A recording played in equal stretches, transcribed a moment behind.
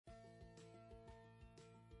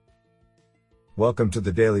Welcome to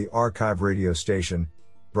the Daily Archive radio station,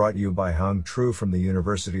 brought you by Hung Tru from the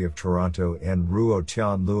University of Toronto and Ruo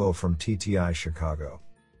Tian Luo from TTI Chicago.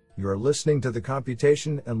 You are listening to the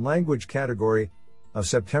Computation and Language category of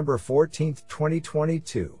September 14,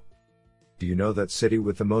 2022. Do you know that city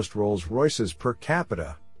with the most Rolls-Royces per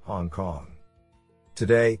capita? Hong Kong.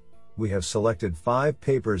 Today, we have selected 5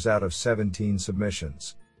 papers out of 17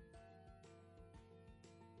 submissions.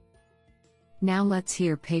 Now let's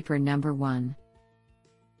hear paper number 1.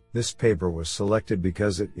 This paper was selected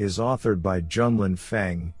because it is authored by Junlin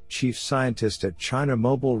Feng, Chief Scientist at China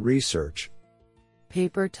Mobile Research.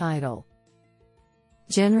 Paper title: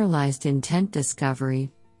 Generalized Intent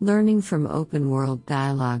Discovery, Learning from Open World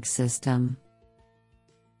Dialogue System.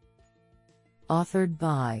 Authored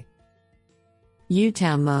by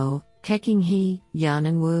Yutao Mo, Keqing He,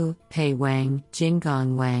 Yanan Wu, Pei Wang,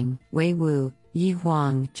 Jingong Wang, Wei Wu, Yi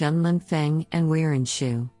Huang, Junlin Feng, and Weiren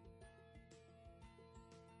Xu.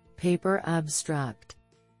 Paper abstract: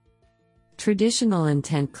 Traditional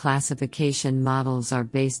intent classification models are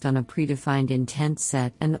based on a predefined intent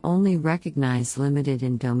set and only recognize limited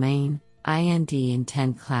in domain, IND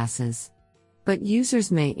intent classes. But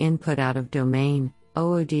users may input out-of-domain,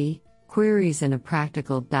 OOD, queries in a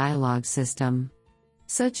practical dialogue system.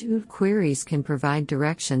 Such OOD queries can provide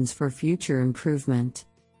directions for future improvement.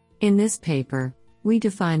 In this paper, we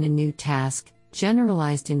define a new task,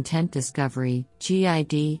 Generalized Intent Discovery,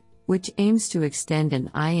 GID, which aims to extend an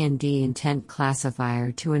IND intent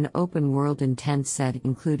classifier to an open-world intent set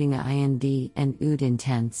including IND and OOD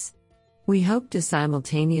intents. We hope to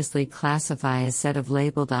simultaneously classify a set of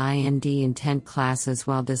labeled IND intent classes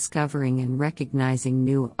while discovering and recognizing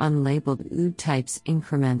new unlabeled OOD types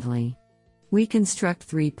incrementally. We construct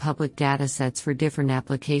 3 public datasets for different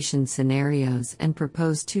application scenarios and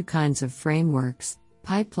propose 2 kinds of frameworks,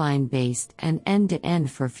 pipeline-based and end-to-end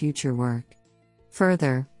for future work.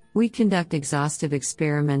 Further, we conduct exhaustive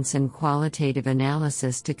experiments and qualitative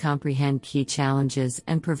analysis to comprehend key challenges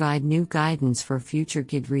and provide new guidance for future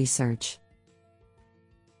GID research.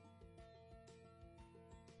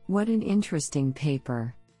 What an interesting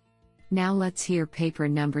paper! Now let's hear paper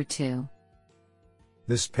number 2.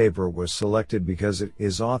 This paper was selected because it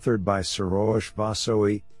is authored by Sarosh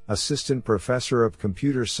Vasoi, Assistant Professor of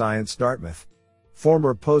Computer Science, Dartmouth.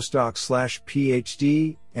 Former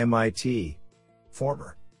postdoc/PhD, MIT.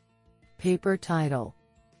 Former. Paper title: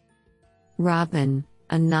 Robin,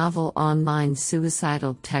 a novel online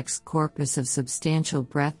suicidal text corpus of substantial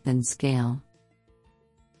breadth and scale.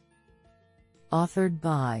 Authored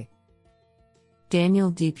by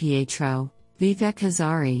Daniel DiPietro, Vivek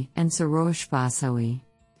Hazari, and Sarosh Vasoi.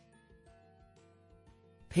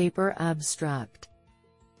 Paper abstract: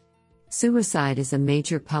 Suicide is a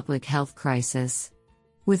major public health crisis.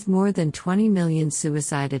 With more than 20 million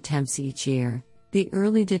suicide attempts each year, the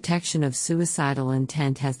early detection of suicidal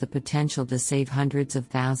intent has the potential to save hundreds of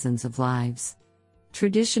thousands of lives.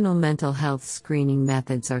 Traditional mental health screening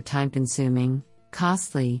methods are time-consuming,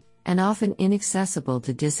 costly, and often inaccessible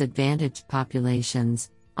to disadvantaged populations.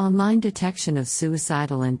 Online detection of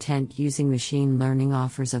suicidal intent using machine learning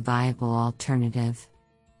offers a viable alternative.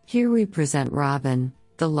 Here we present Robin,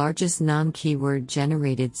 the largest non-keyword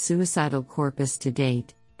generated suicidal corpus to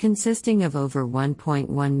date, consisting of over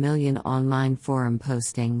 1.1 million online forum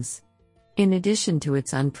postings. In addition to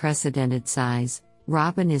its unprecedented size,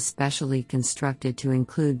 Robin is specially constructed to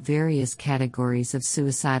include various categories of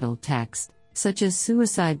suicidal text, such as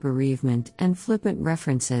suicide bereavement and flippant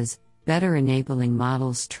references, better enabling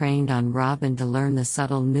models trained on Robin to learn the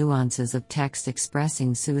subtle nuances of text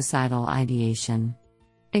expressing suicidal ideation.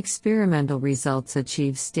 Experimental results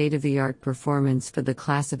achieve state-of-the-art performance for the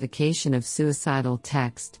classification of suicidal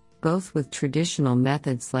text, both with traditional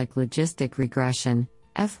methods like logistic regression,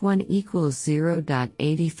 F1 equals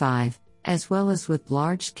 0.85, as well as with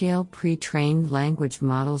large-scale pre-trained language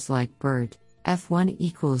models like BERT, F1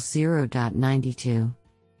 equals 0.92.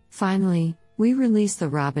 Finally, we release the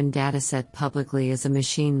Robin dataset publicly as a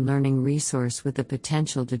machine learning resource with the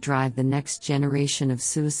potential to drive the next generation of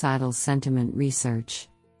suicidal sentiment research.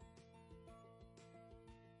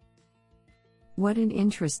 What an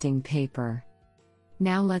interesting paper!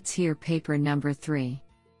 Now let's hear paper number 3.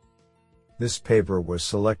 This paper was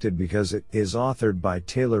selected because it is authored by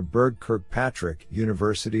Taylor Berg Kirkpatrick,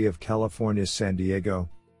 University of California, San Diego.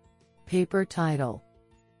 Paper title: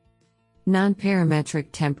 Non-parametric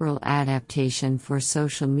temporal adaptation for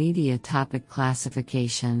social media topic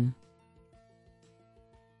classification.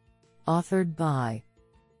 Authored by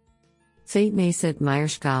Fatmacet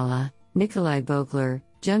Meyerschkala, Nikolai Vogler,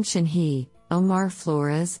 Jungshin He, Omar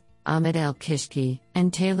Flores, Ahmed El Kishki,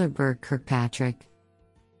 and Taylor Berg Kirkpatrick.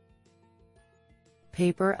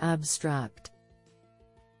 Paper abstract.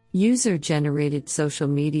 User-generated social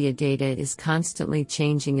media data is constantly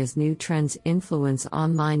changing as new trends influence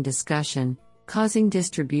online discussion, causing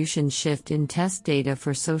distribution shift in test data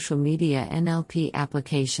for social media NLP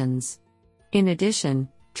applications. In addition,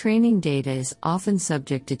 training data is often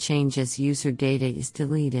subject to change as user data is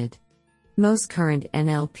deleted. Most current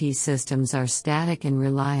NLP systems are static and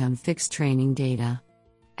rely on fixed training data.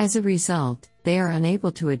 As a result, they are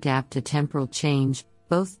unable to adapt to temporal change,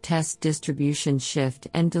 both test distribution shift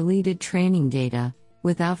and deleted training data,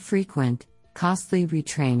 without frequent, costly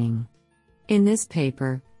retraining. In this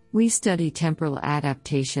paper, we study temporal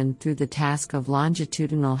adaptation through the task of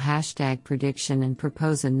longitudinal hashtag prediction and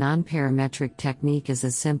propose a non-parametric technique as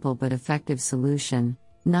a simple but effective solution.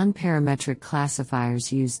 Non-parametric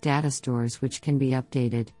classifiers use data stores which can be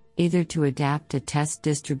updated, either to adapt to test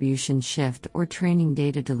distribution shift or training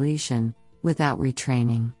data deletion, without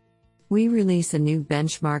retraining. We release a new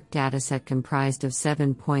benchmark dataset comprised of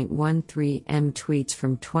 7.13 M tweets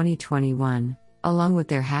from 2021, along with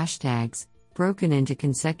their hashtags, broken into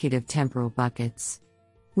consecutive temporal buckets.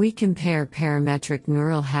 We compare parametric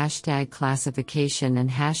neural hashtag classification and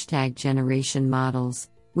hashtag generation models,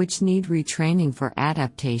 which need retraining for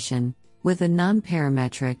adaptation, with a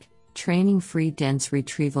non-parametric, training-free dense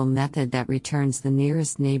retrieval method that returns the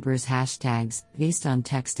nearest neighbor's hashtags, based on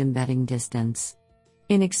text embedding distance.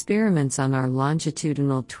 In experiments on our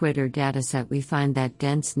longitudinal Twitter dataset, we find that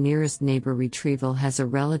dense nearest neighbor retrieval has a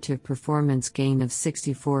relative performance gain of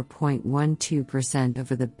 64.12%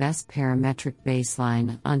 over the best parametric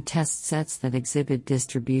baseline on test sets that exhibit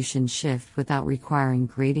distribution shift without requiring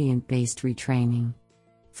gradient-based retraining.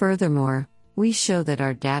 Furthermore, we show that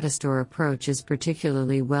our data store approach is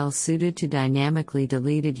particularly well suited to dynamically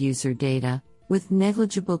deleted user data, with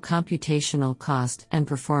negligible computational cost and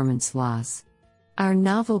performance loss. Our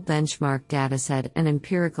novel benchmark dataset and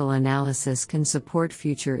empirical analysis can support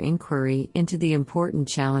future inquiry into the important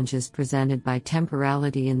challenges presented by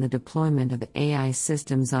temporality in the deployment of AI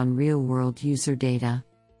systems on real-world user data.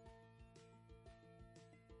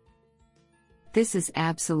 This is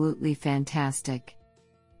absolutely fantastic.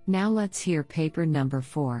 Now let's hear paper number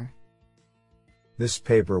 4. This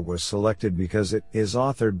paper was selected because it is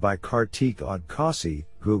authored by Kartik Adkasi,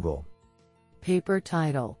 Google. Paper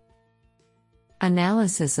title: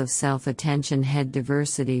 Analysis of Self-Attention Head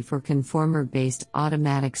Diversity for Conformer-Based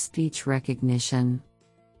Automatic Speech Recognition.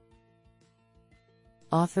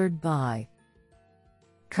 Authored by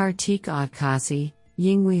Kartik Adkasi,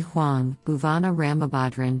 Yinghui Huang, Bhuvana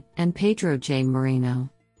Ramabhadran, and Pedro J. Moreno.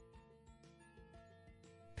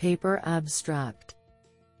 Paper abstract: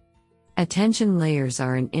 Attention layers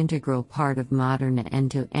are an integral part of modern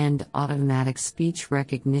end-to-end automatic speech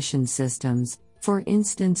recognition systems, for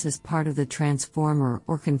instance as part of the transformer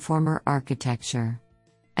or conformer architecture.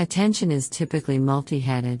 Attention is typically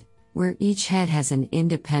multi-headed, where each head has an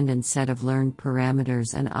independent set of learned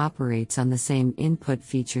parameters and operates on the same input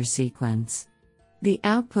feature sequence. The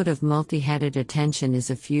output of multi-headed attention is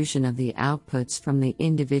a fusion of the outputs from the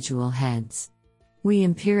individual heads. We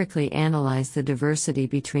empirically analyze the diversity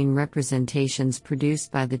between representations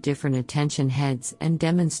produced by the different attention heads and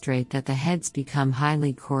demonstrate that the heads become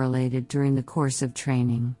highly correlated during the course of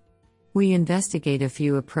training. We investigate a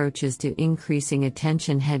few approaches to increasing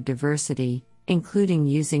attention head diversity, including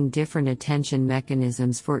using different attention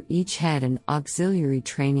mechanisms for each head and auxiliary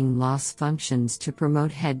training loss functions to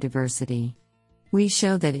promote head diversity. We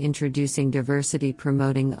show that introducing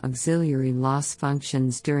diversity-promoting auxiliary loss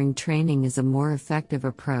functions during training is a more effective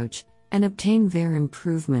approach, and obtain VAR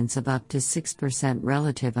improvements of up to 6%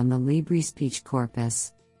 relative on the Libre speech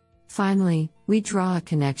corpus. Finally, we draw a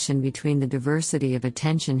connection between the diversity of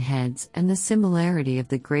attention heads and the similarity of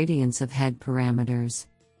the gradients of head parameters.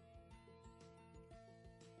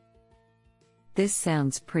 This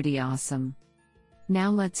sounds pretty awesome.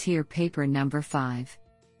 Now let's hear paper number 5.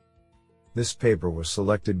 This paper was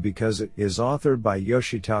selected because it is authored by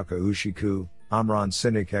Yoshitaka Ushiku, Omron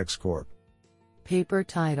Cynic X Corp. Paper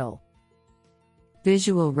title: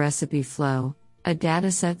 Visual Recipe Flow, a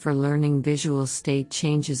dataset for learning visual state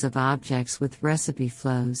changes of objects with recipe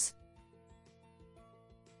flows.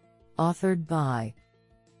 Authored by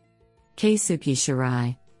Keisuke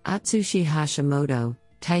Shirai, Atsushi Hashimoto,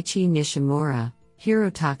 Taichi Nishimura,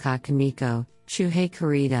 Hirotaka Kamiko, Shuhei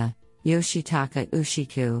Kurita, Yoshitaka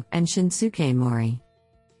Ushiku, and Shinsuke Mori.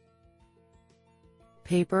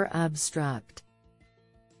 Paper abstract: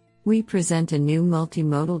 We present a new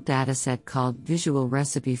multimodal dataset called Visual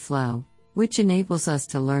Recipe Flow, which enables us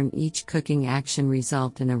to learn each cooking action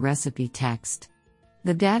result in a recipe text.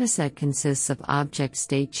 The dataset consists of object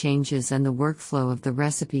state changes and the workflow of the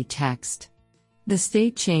recipe text. The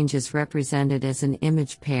state change is represented as an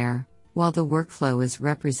image pair, while the workflow is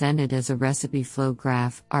represented as a recipe flow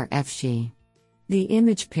graph, RFG. The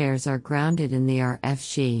image pairs are grounded in the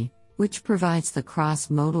RFG, which provides the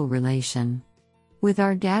cross-modal relation. With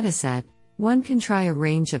our dataset, one can try a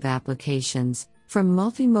range of applications, from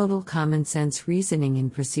multimodal common sense reasoning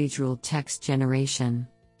and procedural text generation.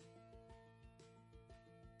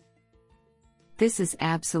 This is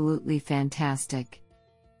absolutely fantastic.